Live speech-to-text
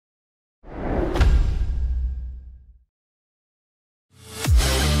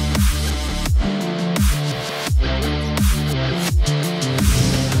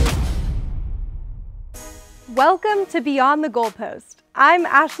Welcome to Beyond the Goalpost. I'm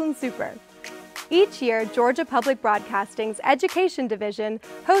Ashlyn Super. Each year, Georgia Public Broadcasting's Education Division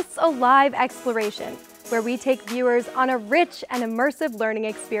hosts a live exploration where we take viewers on a rich and immersive learning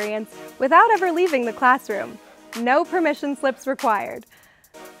experience without ever leaving the classroom. No permission slips required.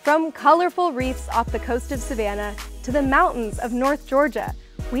 From colorful reefs off the coast of Savannah to the mountains of North Georgia,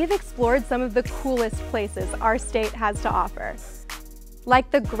 we have explored some of the coolest places our state has to offer.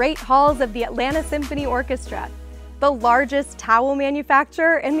 Like the great halls of the Atlanta Symphony Orchestra, the largest towel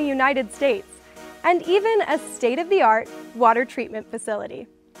manufacturer in the United States, and even a state-of-the-art water treatment facility.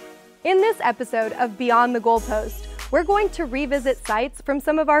 In this episode of Beyond the Goalpost, we're going to revisit sites from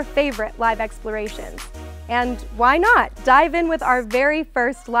some of our favorite live explorations. And why not dive in with our very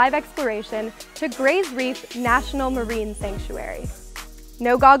first live exploration to Gray's Reef National Marine Sanctuary.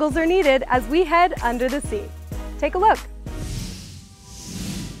 No goggles are needed as we head under the sea. Take a look.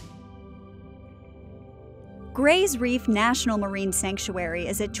 Gray's Reef National Marine Sanctuary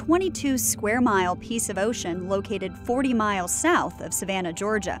is a 22 square mile piece of ocean located 40 miles south of Savannah,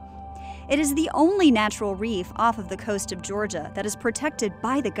 Georgia. It is the only natural reef off of the coast of Georgia that is protected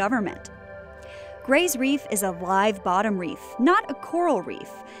by the government. Gray's Reef is a live bottom reef, not a coral reef.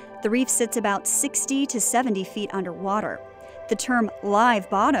 The reef sits about 60 to 70 feet underwater. The term live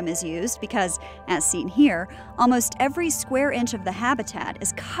bottom is used because, as seen here, almost every square inch of the habitat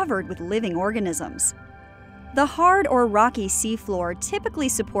is covered with living organisms. The hard or rocky seafloor typically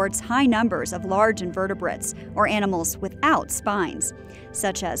supports high numbers of large invertebrates or animals without spines,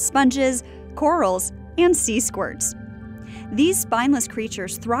 such as sponges, corals, and sea squirts. These spineless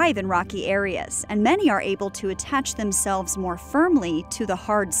creatures thrive in rocky areas, and many are able to attach themselves more firmly to the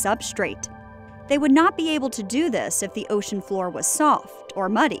hard substrate. They would not be able to do this if the ocean floor was soft or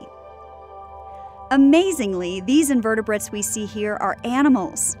muddy. Amazingly, these invertebrates we see here are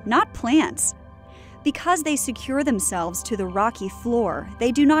animals, not plants. Because they secure themselves to the rocky floor,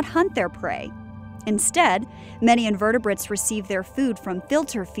 they do not hunt their prey. Instead, many invertebrates receive their food from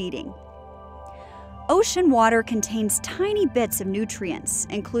filter feeding. Ocean water contains tiny bits of nutrients,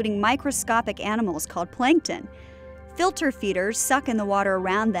 including microscopic animals called plankton. Filter feeders suck in the water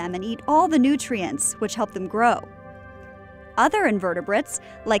around them and eat all the nutrients, which help them grow. Other invertebrates,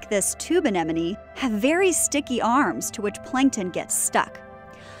 like this tube anemone, have very sticky arms to which plankton gets stuck.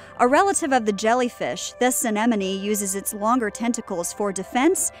 A relative of the jellyfish, this anemone uses its longer tentacles for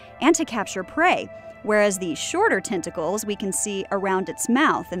defense and to capture prey, whereas the shorter tentacles we can see around its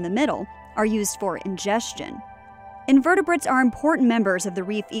mouth in the middle are used for ingestion. Invertebrates are important members of the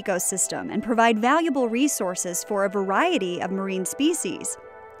reef ecosystem and provide valuable resources for a variety of marine species.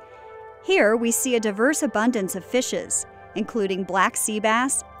 Here we see a diverse abundance of fishes, including black sea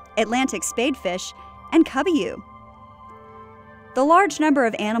bass, Atlantic spadefish, and cubbyou. The large number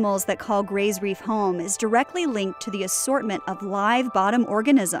of animals that call Gray's Reef home is directly linked to the assortment of live bottom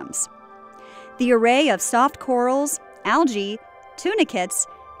organisms. The array of soft corals, algae, tunicates,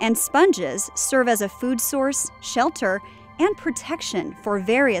 and sponges serve as a food source, shelter, and protection for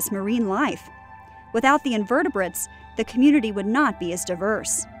various marine life. Without the invertebrates, the community would not be as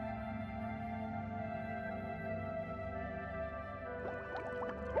diverse.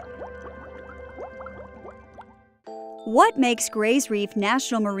 What makes Gray's Reef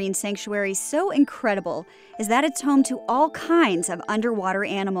National Marine Sanctuary so incredible is that it's home to all kinds of underwater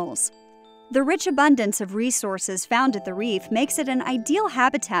animals. The rich abundance of resources found at the reef makes it an ideal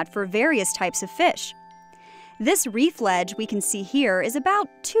habitat for various types of fish. This reef ledge we can see here is about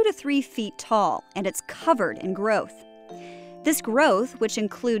 2 to 3 feet tall, and it's covered in growth. This growth, which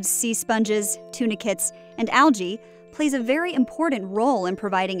includes sea sponges, tunicates, and algae, plays a very important role in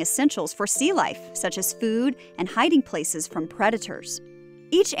providing essentials for sea life, such as food and hiding places from predators.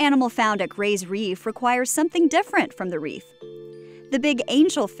 Each animal found at Gray's Reef requires something different from the reef. The big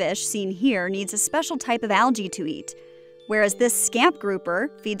angelfish seen here needs a special type of algae to eat, whereas this scamp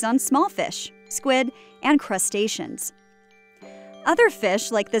grouper feeds on small fish, squid, and crustaceans. Other fish,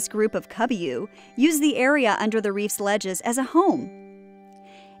 like this group of cubbyou, use the area under the reef's ledges as a home.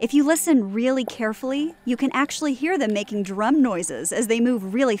 If you listen really carefully, you can actually hear them making drum noises as they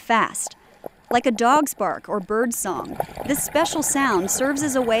move really fast. Like a dog's bark or bird song, this special sound serves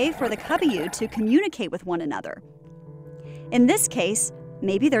as a way for the cubbyou to communicate with one another. In this case,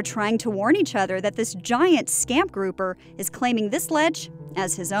 maybe they're trying to warn each other that this giant scamp grouper is claiming this ledge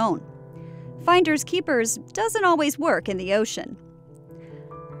as his own. Finders keepers doesn't always work in the ocean.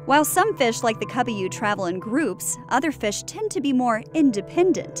 While some fish like the cubbyou travel in groups, other fish tend to be more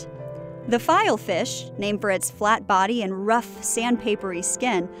independent. The filefish, named for its flat body and rough, sandpapery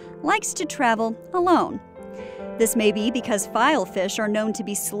skin, likes to travel alone. This may be because filefish are known to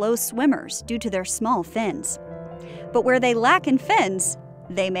be slow swimmers due to their small fins. But where they lack in fins,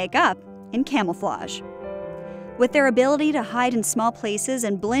 they make up in camouflage. With their ability to hide in small places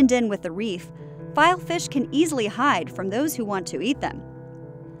and blend in with the reef, filefish can easily hide from those who want to eat them.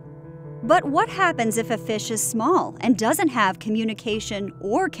 But what happens if a fish is small and doesn't have communication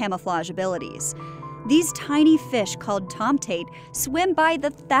or camouflage abilities? These tiny fish called tomtate swim by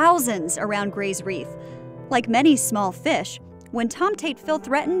the thousands around Gray's Reef. Like many small fish, when tomtate feel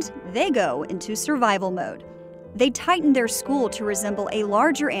threatened, they go into survival mode. They tighten their school to resemble a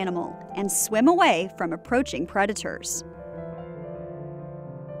larger animal and swim away from approaching predators.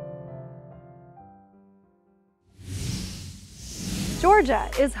 Georgia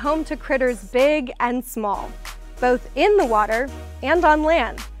is home to critters big and small, both in the water and on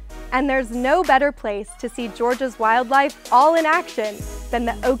land. And there's no better place to see Georgia's wildlife all in action than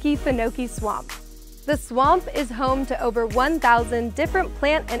the Okefenokee Swamp. The swamp is home to over 1,000 different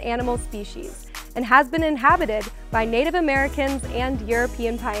plant and animal species and has been inhabited by Native Americans and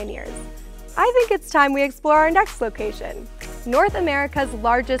European pioneers. I think it's time we explore our next location, North America's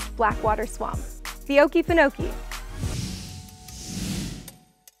largest blackwater swamp, the Okefenokee.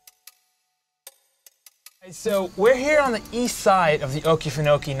 So we're here on the east side of the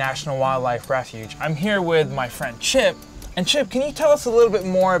Okefenokee National Wildlife Refuge. I'm here with my friend Chip. And Chip, can you tell us a little bit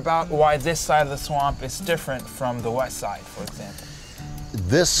more about why this side of the swamp is different from the west side, for example?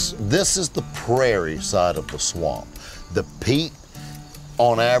 This is the prairie side of the swamp. The peat,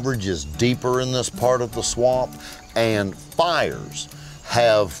 on average, is deeper in this part of the swamp, and fires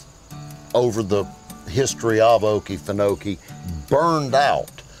have, over the history of Okefenokee, burned out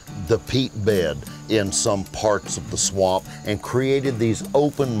the peat bed in some parts of the swamp and created these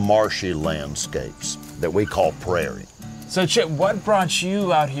open marshy landscapes that we call prairie. So Chip, what brought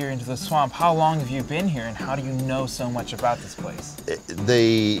you out here into the swamp? How long have you been here and how do you know so much about this place?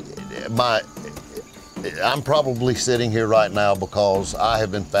 I'm probably sitting here right now because I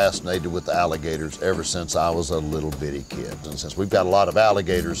have been fascinated with alligators ever since I was a little bitty kid. And since we've got a lot of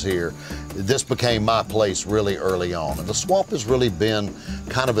alligators here, this became my place really early on. And the swamp has really been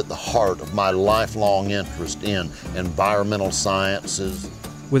kind of at the heart of my lifelong interest in environmental sciences.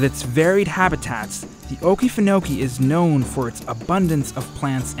 With its varied habitats, the Okefenokee is known for its abundance of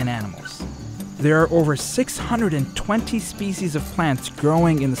plants and animals. There are over 620 species of plants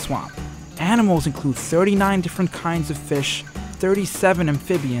growing in the swamp. Animals include 39 different kinds of fish, 37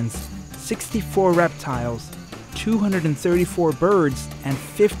 amphibians, 64 reptiles, 234 birds, and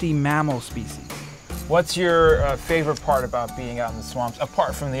 50 mammal species. What's your favorite part about being out in the swamps,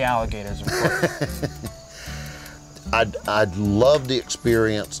 apart from the alligators, of course? I'd love the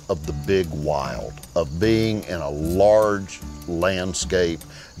experience of the big wild, of being in a large landscape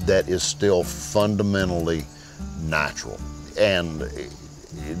that is still fundamentally natural. And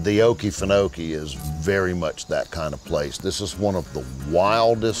the Okefenokee is very much that kind of place. This is one of the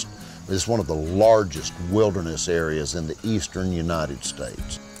wildest, this is one of the largest wilderness areas in the eastern United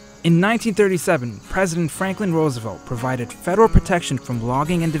States. In 1937, President Franklin Roosevelt provided federal protection from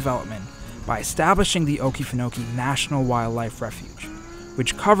logging and development by establishing the Okefenokee National Wildlife Refuge,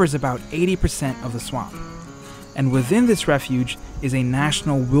 which covers about 80% of the swamp. And within this refuge is a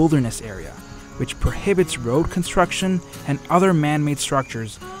national wilderness area, which prohibits road construction and other man-made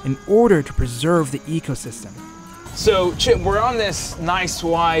structures in order to preserve the ecosystem. So, Chip, we're on this nice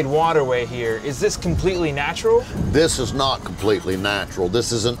wide waterway here. Is this completely natural? This is not completely natural.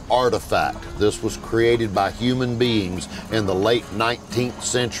 This is an artifact. This was created by human beings in the late 19th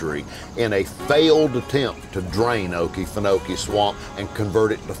century in a failed attempt to drain Okefenokee Swamp and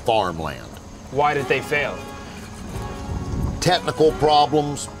convert it to farmland. Why did they fail? Technical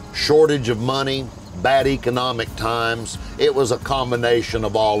problems, shortage of money, bad economic times. It was a combination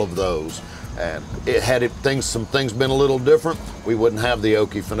of all of those. And some things been a little different, we wouldn't have the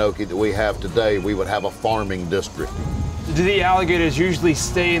Okefenokee that we have today. We would have a farming district. Do the alligators usually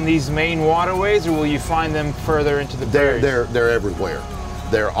stay in these main waterways, or will you find them further into the prairies? They're everywhere.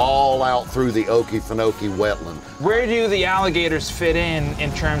 They're all out through the Okefenokee wetland. Where do the alligators fit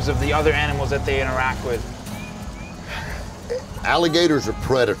in terms of the other animals that they interact with? Alligators are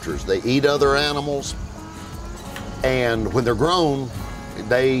predators. They eat other animals, and when they're grown,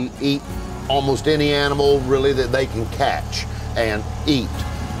 they eat almost any animal really that they can catch and eat.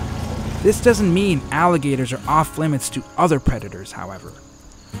 This doesn't mean alligators are off limits to other predators, however.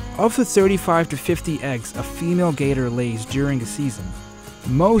 Of the 35 to 50 eggs a female gator lays during a season,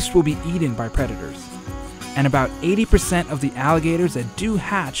 most will be eaten by predators. And about 80% of the alligators that do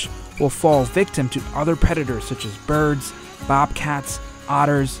hatch will fall victim to other predators such as birds, bobcats,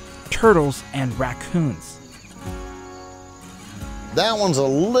 otters, turtles, and raccoons. That one's a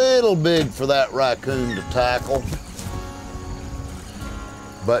little big for that raccoon to tackle.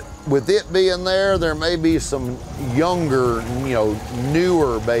 But with it being there may be some younger,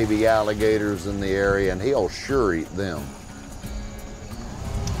 newer baby alligators in the area, and he'll sure eat them.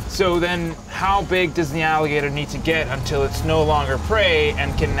 So then how big does the alligator need to get until it's no longer prey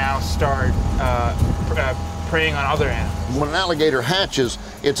and can now start preying on other animals? When an alligator hatches,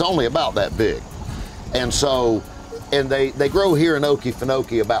 it's only about that big. And so, they grow here in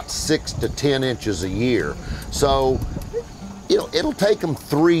Okefenokee about 6 to 10 inches a year. So, it'll take them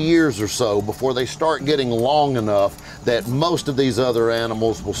 3 years or so before they start getting long enough that most of these other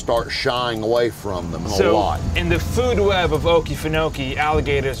animals will start shying away from them a lot. So, in the food web of Okefenokee,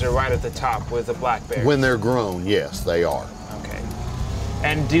 alligators are right at the top with the black bears? When they're grown, yes, they are. Okay.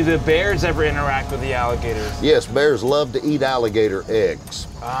 And do the bears ever interact with the alligators? Yes, bears love to eat alligator eggs.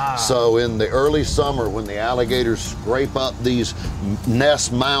 So in the early summer, when the alligators scrape up these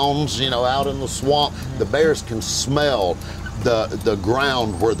nest mounds, out in the swamp, the bears can smell the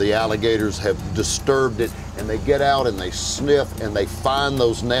ground where the alligators have disturbed it, and they get out and they sniff and they find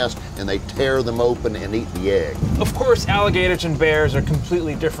those nests and they tear them open and eat the egg. Of course, alligators and bears are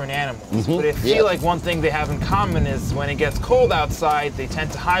completely different animals, but I feel like one thing they have in common is when it gets cold outside, they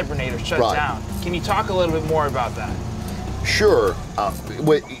tend to hibernate or shut down. Can you talk a little bit more about that? Sure.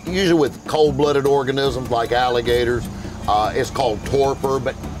 Usually with cold-blooded organisms like alligators, it's called torpor,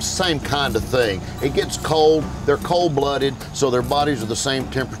 but same kind of thing. It gets cold, they're cold-blooded, so their bodies are the same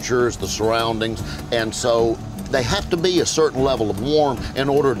temperature as the surroundings, and so they have to be a certain level of warm in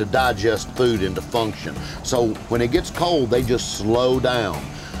order to digest food and to function. So when it gets cold, they just slow down,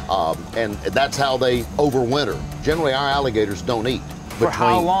 and that's how they overwinter. Generally, our alligators don't eat. For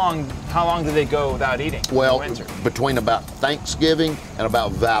how long do they go without eating? Well, in the winter? Between about Thanksgiving and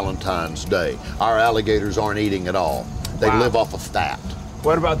about Valentine's Day, our alligators aren't eating at all. They live off of fat.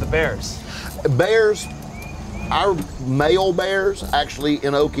 What about the bears? Bears, our male bears actually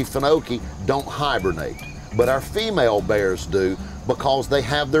in Okefenokee don't hibernate, but our female bears do because they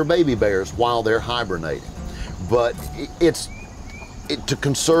have their baby bears while they're hibernating. But to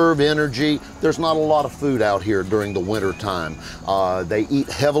conserve energy, there's not a lot of food out here during the winter time. They eat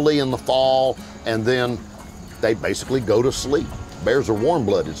heavily in the fall, and then they basically go to sleep. Bears are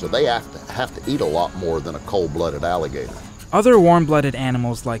warm-blooded, so they have to eat a lot more than a cold-blooded alligator. Other warm-blooded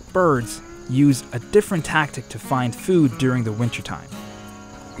animals like birds use a different tactic to find food during the wintertime.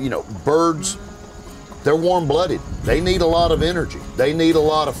 Birds, they're warm-blooded. They need a lot of energy. They need a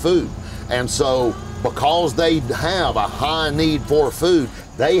lot of food. And so because they have a high need for food,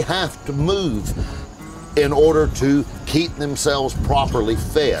 they have to move in order to keep themselves properly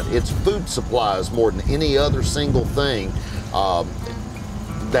fed. It's food supplies more than any other single thing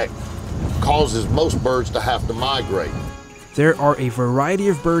that causes most birds to have to migrate. There are a variety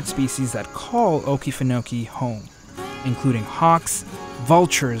of bird species that call Okefenokee home, including hawks,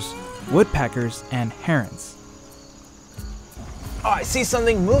 vultures, woodpeckers, and herons. Oh, I see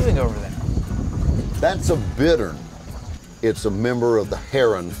something moving over there. That's a bittern. It's a member of the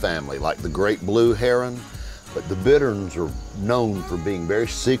heron family, like the great blue heron, but the bitterns are known for being very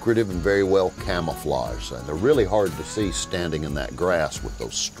secretive and very well camouflaged. And they're really hard to see standing in that grass with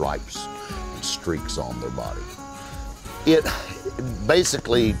those stripes and streaks on their body. It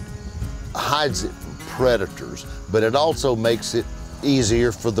basically hides it from predators, but it also makes it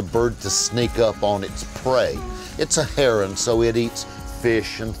easier for the bird to sneak up on its prey. It's a heron, so it eats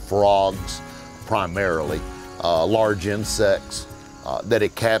fish and frogs primarily, large insects that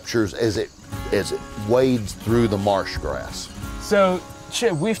it captures as it wades through the marsh grass. So,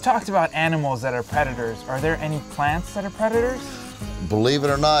 Chip, we've talked about animals that are predators. Are there any plants that are predators? Believe it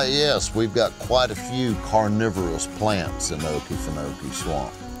or not, yes, we've got quite a few carnivorous plants in Okefenokee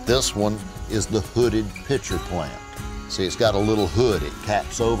Swamp. This one is the hooded pitcher plant. See, it's got a little hood. It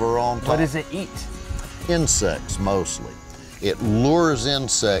caps over on top. What does it eat? Insects, mostly. It lures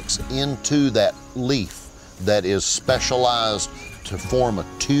insects into that leaf that is specialized to form a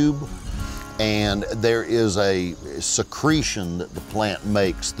tube, and there is a secretion that the plant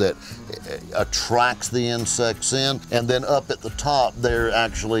makes that attracts the insects in, and then up at the top there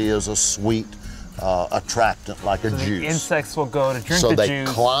actually is a sweet attractant like a juice. The insects will go to drink the juice. So they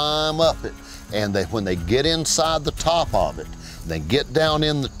climb up it, and when they get inside the top of it, they get down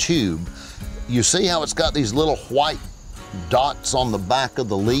in the tube. You see how it's got these little white dots on the back of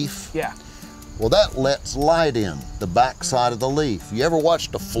the leaf? Yeah. Well, that lets light in the back side of the leaf. You ever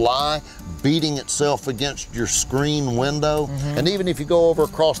watched a fly beating itself against your screen window? And even if you go over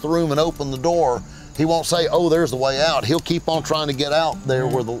across the room and open the door, He won't say, oh, there's the way out. He'll keep on trying to get out there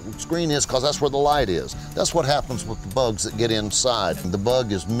where the screen is, because that's where the light is. That's what happens with the bugs that get inside. The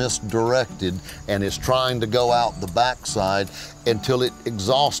bug is misdirected and is trying to go out the backside until it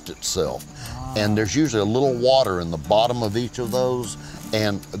exhausts itself. And there's usually a little water in the bottom of each of those,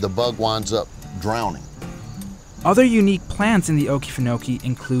 and the bug winds up drowning. Other unique plants in the Okefenokee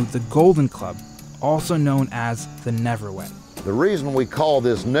include the golden club, also known as the neverwet. The reason we call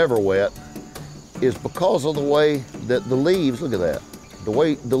this neverwet is because of the way that the leaves, look at that, the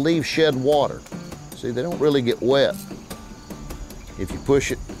way the leaves shed water. See, they don't really get wet. If you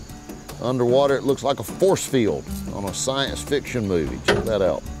push it underwater, it looks like a force field on a science fiction movie. Check that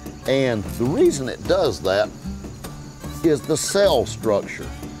out. And the reason it does that is the cell structure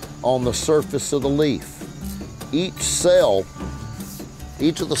on the surface of the leaf. Each of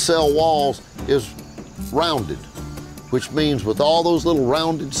the cell walls is rounded, which means with all those little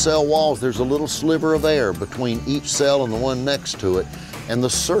rounded cell walls, there's a little sliver of air between each cell and the one next to it, and the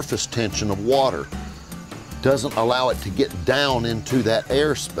surface tension of water doesn't allow it to get down into that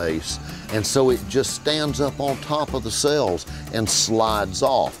airspace, and so it just stands up on top of the cells and slides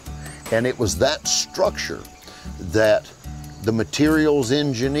off. And it was that structure that the materials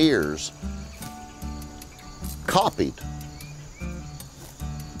engineers copied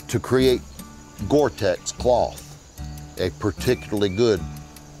to create Gore-Tex cloth, a particularly good,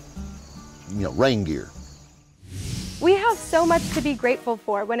 rain gear. We have so much to be grateful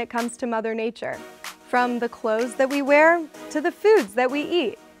for when it comes to Mother Nature, from the clothes that we wear to the foods that we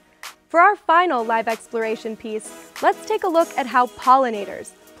eat. For our final live exploration piece, let's take a look at how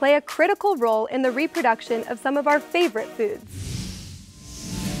pollinators play a critical role in the reproduction of some of our favorite foods.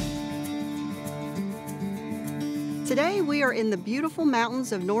 Today we are in the beautiful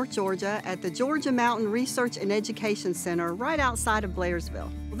mountains of North Georgia at the Georgia Mountain Research and Education Center right outside of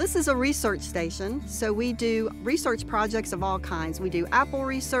Blairsville. Well, this is a research station, so we do research projects of all kinds. We do apple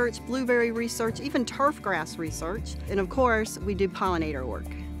research, blueberry research, even turf grass research, and of course we do pollinator work.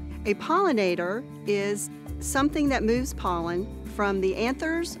 A pollinator is something that moves pollen from the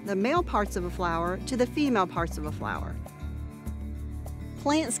anthers, the male parts of a flower, to the female parts of a flower.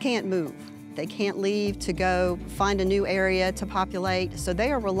 Plants can't move. They can't leave to go find a new area to populate, so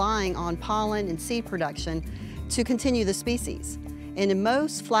they are relying on pollen and seed production to continue the species. And in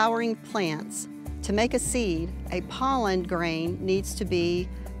most flowering plants, to make a seed, a pollen grain needs to be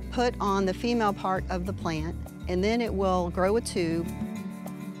put on the female part of the plant, and then it will grow a tube,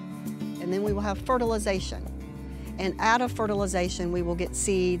 and then we will have fertilization. And out of fertilization, we will get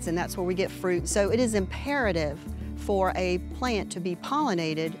seeds, and that's where we get fruit. So it is imperative for a plant to be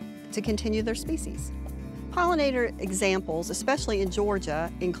pollinated to continue their species. Pollinator examples, especially in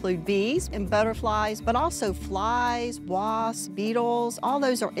Georgia, include bees and butterflies, but also flies, wasps, beetles. All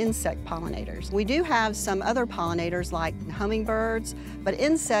those are insect pollinators. We do have some other pollinators like hummingbirds, but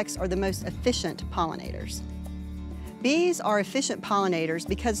insects are the most efficient pollinators. Bees are efficient pollinators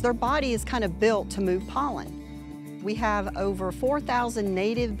because their body is kind of built to move pollen. We have over 4,000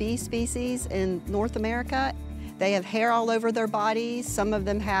 native bee species in North America. They have hair all over their bodies. Some of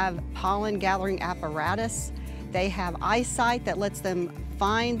them have pollen gathering apparatus. They have eyesight that lets them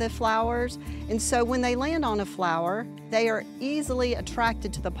find the flowers. And so when they land on a flower, they are easily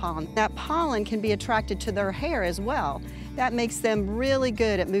attracted to the pollen. That pollen can be attracted to their hair as well. That makes them really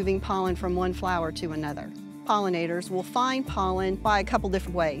good at moving pollen from one flower to another. Pollinators will find pollen by a couple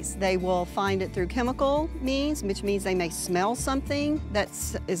different ways. They will find it through chemical means, which means they may smell something that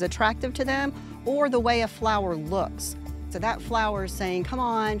is attractive to them, or the way a flower looks. So that flower is saying, come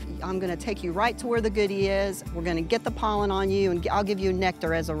on, I'm gonna take you right to where the goodie is. We're gonna get the pollen on you and I'll give you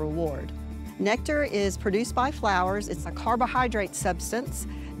nectar as a reward. Nectar is produced by flowers. It's a carbohydrate substance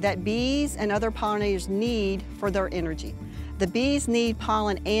that bees and other pollinators need for their energy. The bees need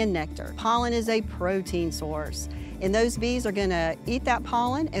pollen and nectar. Pollen is a protein source, and those bees are gonna eat that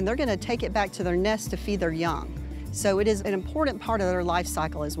pollen and they're gonna take it back to their nest to feed their young. So it is an important part of their life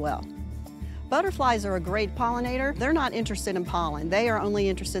cycle as well. Butterflies are a great pollinator. They're not interested in pollen. They are only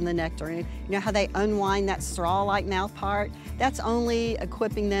interested in the nectar. And you know how they unwind that straw-like mouth part? That's only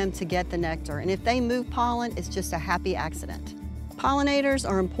equipping them to get the nectar. And if they move pollen, it's just a happy accident. Pollinators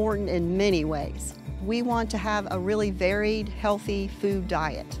are important in many ways. We want to have a really varied, healthy food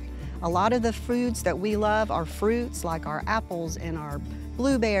diet. A lot of the foods that we love are fruits like our apples and our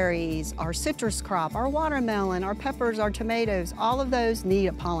blueberries, our citrus crop, our watermelon, our peppers, our tomatoes. All of those need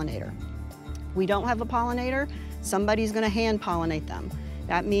a pollinator. We don't have a pollinator, somebody's gonna hand pollinate them.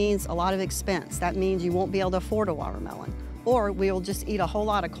 That means a lot of expense. That means you won't be able to afford a watermelon. Or we'll just eat a whole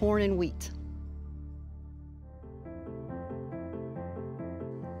lot of corn and wheat.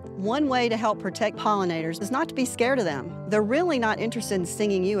 One way to help protect pollinators is not to be scared of them. They're really not interested in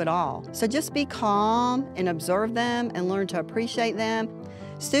stinging you at all. So just be calm and observe them and learn to appreciate them.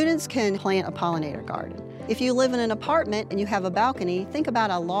 Students can plant a pollinator garden. If you live in an apartment and you have a balcony, think about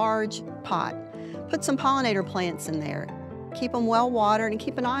a large pot. Put some pollinator plants in there. Keep them well watered and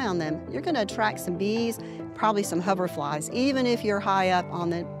keep an eye on them. You're going to attract some bees, probably some hoverflies, even if you're high up on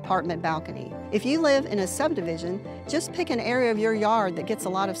the apartment balcony. If you live in a subdivision, just pick an area of your yard that gets a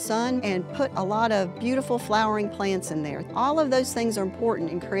lot of sun and put a lot of beautiful flowering plants in there. All of those things are important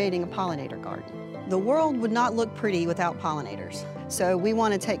in creating a pollinator garden. The world would not look pretty without pollinators, so we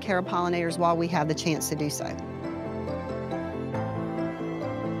want to take care of pollinators while we have the chance to do so.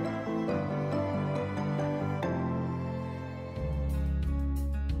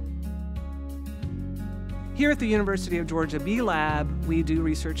 Here at the University of Georgia Bee Lab, we do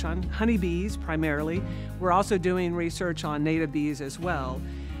research on honeybees primarily. We're also doing research on native bees as well.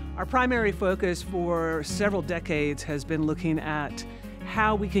 Our primary focus for several decades has been looking at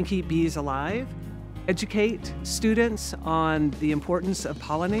how we can keep bees alive, educate students on the importance of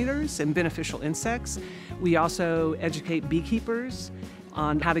pollinators and beneficial insects. We also educate beekeepers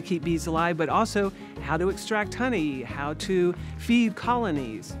on how to keep bees alive, but also how to extract honey, how to feed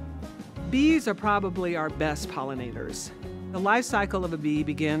colonies. Bees are probably our best pollinators. The life cycle of a bee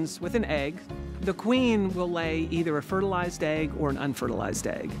begins with an egg. The queen will lay either a fertilized egg or an unfertilized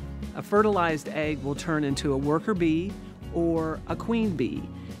egg. A fertilized egg will turn into a worker bee or a queen bee.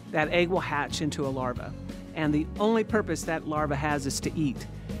 That egg will hatch into a larva. And the only purpose that larva has is to eat,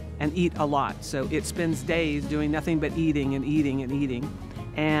 and eat a lot. So it spends days doing nothing but eating and eating and eating.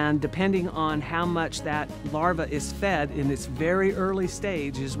 And depending on how much that larva is fed in its very early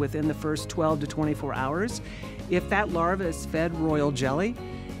stages within the first 12 to 24 hours, if that larva is fed royal jelly,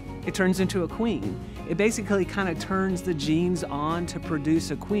 it turns into a queen. It basically kind of turns the genes on to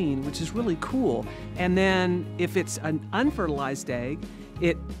produce a queen, which is really cool. And then if it's an unfertilized egg,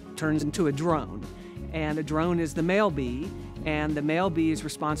 it turns into a drone. And a drone is the male bee, and the male bee's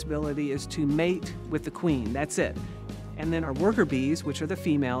responsibility is to mate with the queen. That's it. And then our worker bees, which are the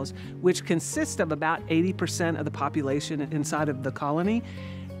females, which consist of about 80% of the population inside of the colony,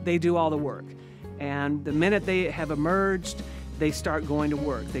 they do all the work. And the minute they have emerged, they start going to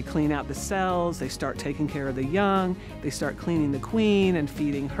work. They clean out the cells, they start taking care of the young, they start cleaning the queen and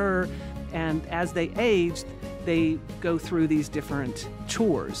feeding her. And as they age, they go through these different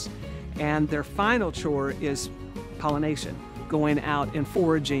chores. And their final chore is pollination, going out and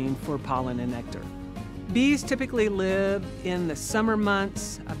foraging for pollen and nectar. Bees typically live in the summer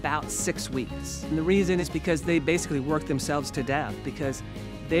months about 6 weeks. And the reason is because they basically work themselves to death, because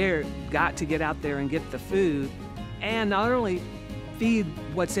they've got to get out there and get the food and not only feed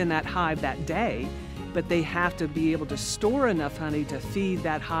what's in that hive that day, but they have to be able to store enough honey to feed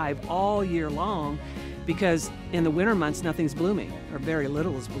that hive all year long, because in the winter months nothing's blooming, or very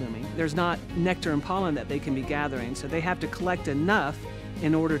little is blooming. There's not nectar and pollen that they can be gathering, so they have to collect enough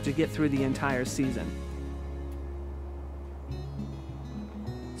in order to get through the entire season.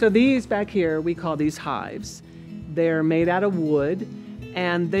 So these back here, we call these hives. They're made out of wood,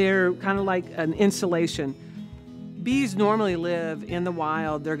 and they're kind of like an insulation. Bees normally live in the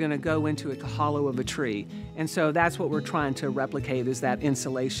wild. They're going to go into a hollow of a tree. And so that's what we're trying to replicate, is that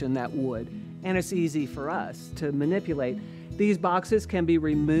insulation, that wood. And it's easy for us to manipulate. These boxes can be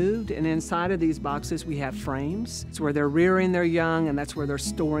removed, and inside of these boxes we have frames. It's where they're rearing their young, and that's where they're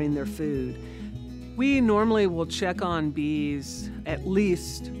storing their food. We normally will check on bees at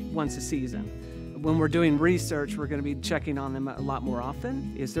least once a season. When we're doing research, we're going to be checking on them a lot more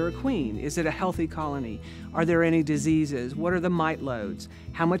often. Is there a queen? Is it a healthy colony? Are there any diseases? What are the mite loads?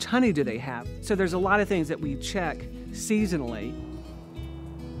 How much honey do they have? So there's a lot of things that we check seasonally.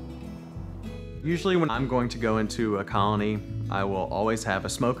 Usually when I'm going to go into a colony, I will always have a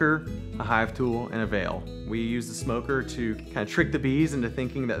smoker, a hive tool, and a veil. We use the smoker to kind of trick the bees into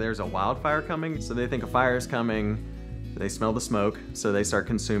thinking that there's a wildfire coming. So they think a fire is coming, they smell the smoke, so they start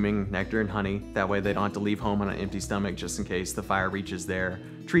consuming nectar and honey. That way they don't have to leave home on an empty stomach just in case the fire reaches their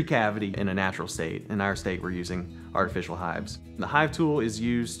tree cavity in a natural state. In our state, we're using artificial hives. The hive tool is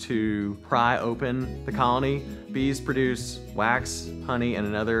used to pry open the colony. Bees produce wax, honey, and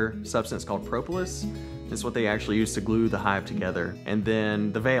another substance called propolis. It's what they actually use to glue the hive together. And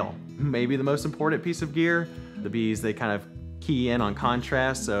then the veil, maybe the most important piece of gear. The bees, they kind of key in on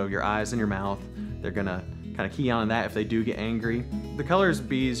contrast, so your eyes and your mouth, they're gonna kind of key on that if they do get angry. The colors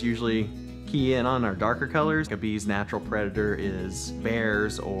bees usually key in on are darker colors. A bee's natural predator is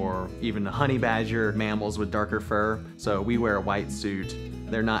bears or even a honey badger, mammals with darker fur. So we wear a white suit.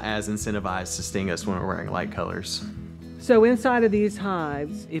 They're not as incentivized to sting us when we're wearing light colors. So inside of these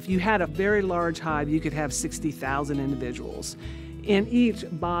hives, if you had a very large hive, you could have 60,000 individuals. In each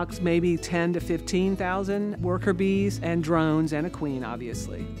box, maybe 10 to 15,000 worker bees and drones and a queen,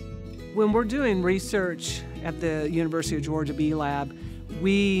 obviously. When we're doing research at the University of Georgia Bee Lab,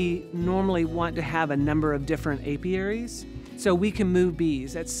 we normally want to have a number of different apiaries so we can move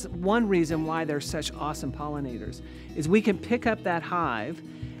bees. That's one reason why they're such awesome pollinators, is we can pick up that hive,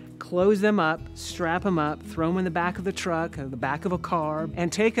 close them up, strap them up, throw them in the back of the truck or the back of a car,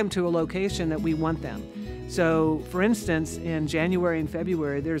 and take them to a location that we want them. So, for instance, in January and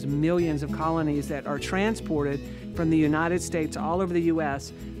February, there's millions of colonies that are transported from the United States all over the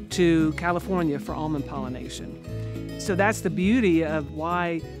U.S. to California for almond pollination. So that's the beauty of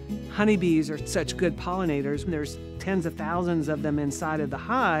why honeybees are such good pollinators. There's tens of thousands of them inside of the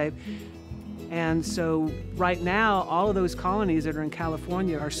hive. And so right now, all of those colonies that are in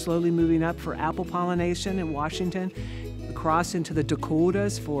California are slowly moving up for apple pollination in Washington, across into the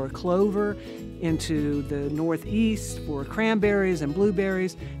Dakotas for clover, into the Northeast for cranberries and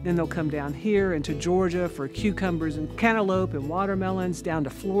blueberries. Then they'll come down here into Georgia for cucumbers and cantaloupe and watermelons, down to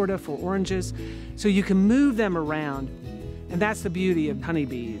Florida for oranges. So you can move them around. And that's the beauty of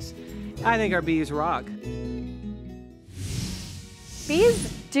honeybees. I think our bees rock.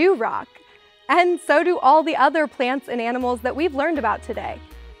 Bees do rock. And so do all the other plants and animals that we've learned about today.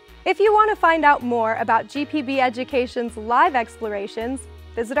 If you want to find out more about GPB Education's live explorations,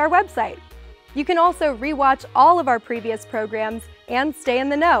 visit our website. You can also rewatch all of our previous programs and stay in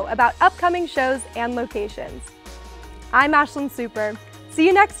the know about upcoming shows and locations. I'm Ashlyn Super. See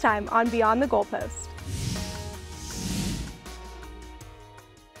you next time on Beyond the Goalpost.